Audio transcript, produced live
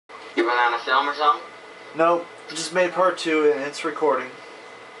You run out of film or something? Nope, just made part 2 and it's recording.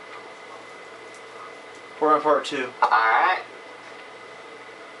 We're on part 2. Alright.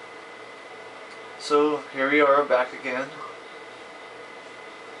 So here we are back again.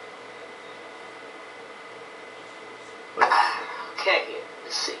 Okay,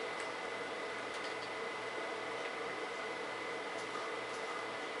 let's see.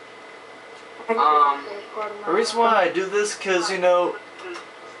 The reason why I do this, because you know,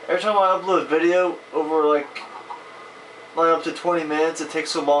 every time I upload video over like up to 20 minutes, it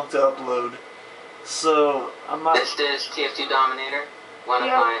takes so long to upload. So I'm not. This is TF2 Dominator. One of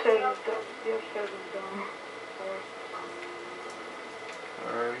my.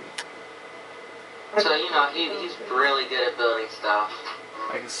 Alright. So you know he's really good at building stuff.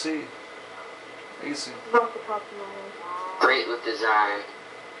 I can see. Easy. Great with design.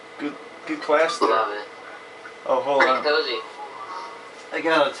 Good class there. Love it. Oh, hold Pretty on. cozy. I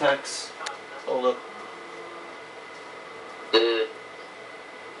got a text. Hold up. Dude.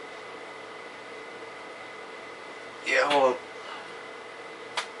 Yeah, hold up.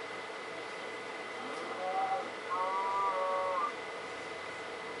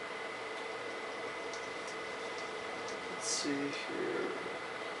 Let's see here.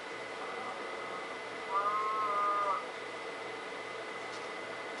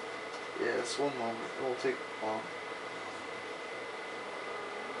 Yeah, it's one moment. It won't take long.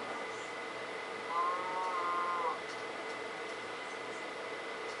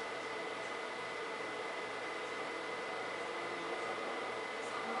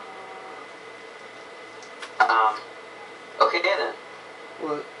 Okay then.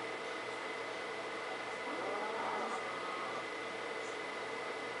 What?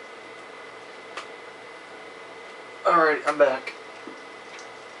 Alright, I'm back.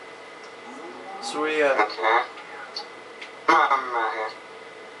 So where you at? Okay. I'm right here.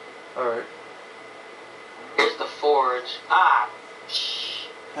 Alright. Here's the forge. Ah! Shh.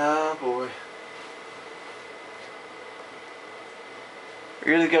 Ah, boy.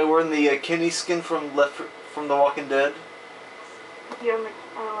 You're the guy wearing the Kenny skin from The Walking Dead? Yeah,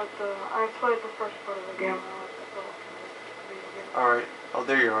 I played the first part of the game. Alright. Oh,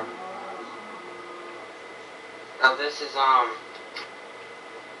 there you are. Now this is the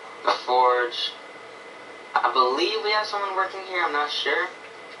forge. I believe we have someone working here. I'm not sure.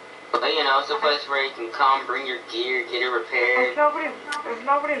 But you know, it's a place where you can come, bring your gear, get it repaired. If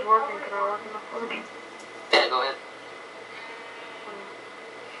nobody's working, can I work in the forge? Yeah, go ahead.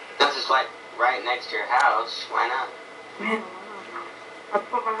 This is like right next to your house. Why not? Man, I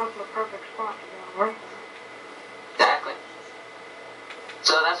put my house in the perfect spot to work. Exactly.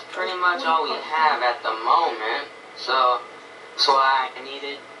 So that's pretty much all we have at the moment. So that's why I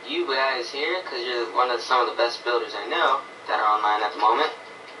needed you guys here, because you're some of the best builders I know that are online at the moment.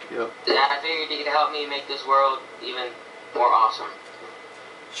 Yep. And I figured you could help me make this world even more awesome.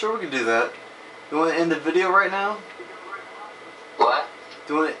 Sure, we can do that. You want to end the video right now? What?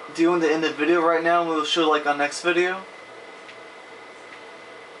 Do you want to end the video right now and we'll show like our next video?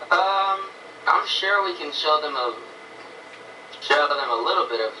 I'm sure we can show them a little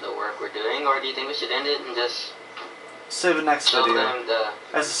bit of the work we're doing, or do you think we should end it and just save the next show video them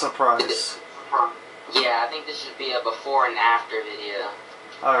as a surprise? Yeah, I think this should be a before and after video.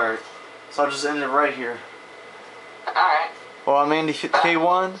 Alright, so I'll just end it right here. Alright. Well, I'm Andy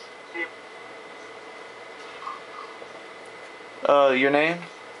K1. Your name?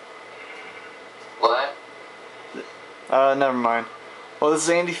 What? Never mind. Well, this is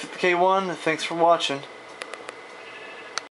Andy K1. Thanks for watching.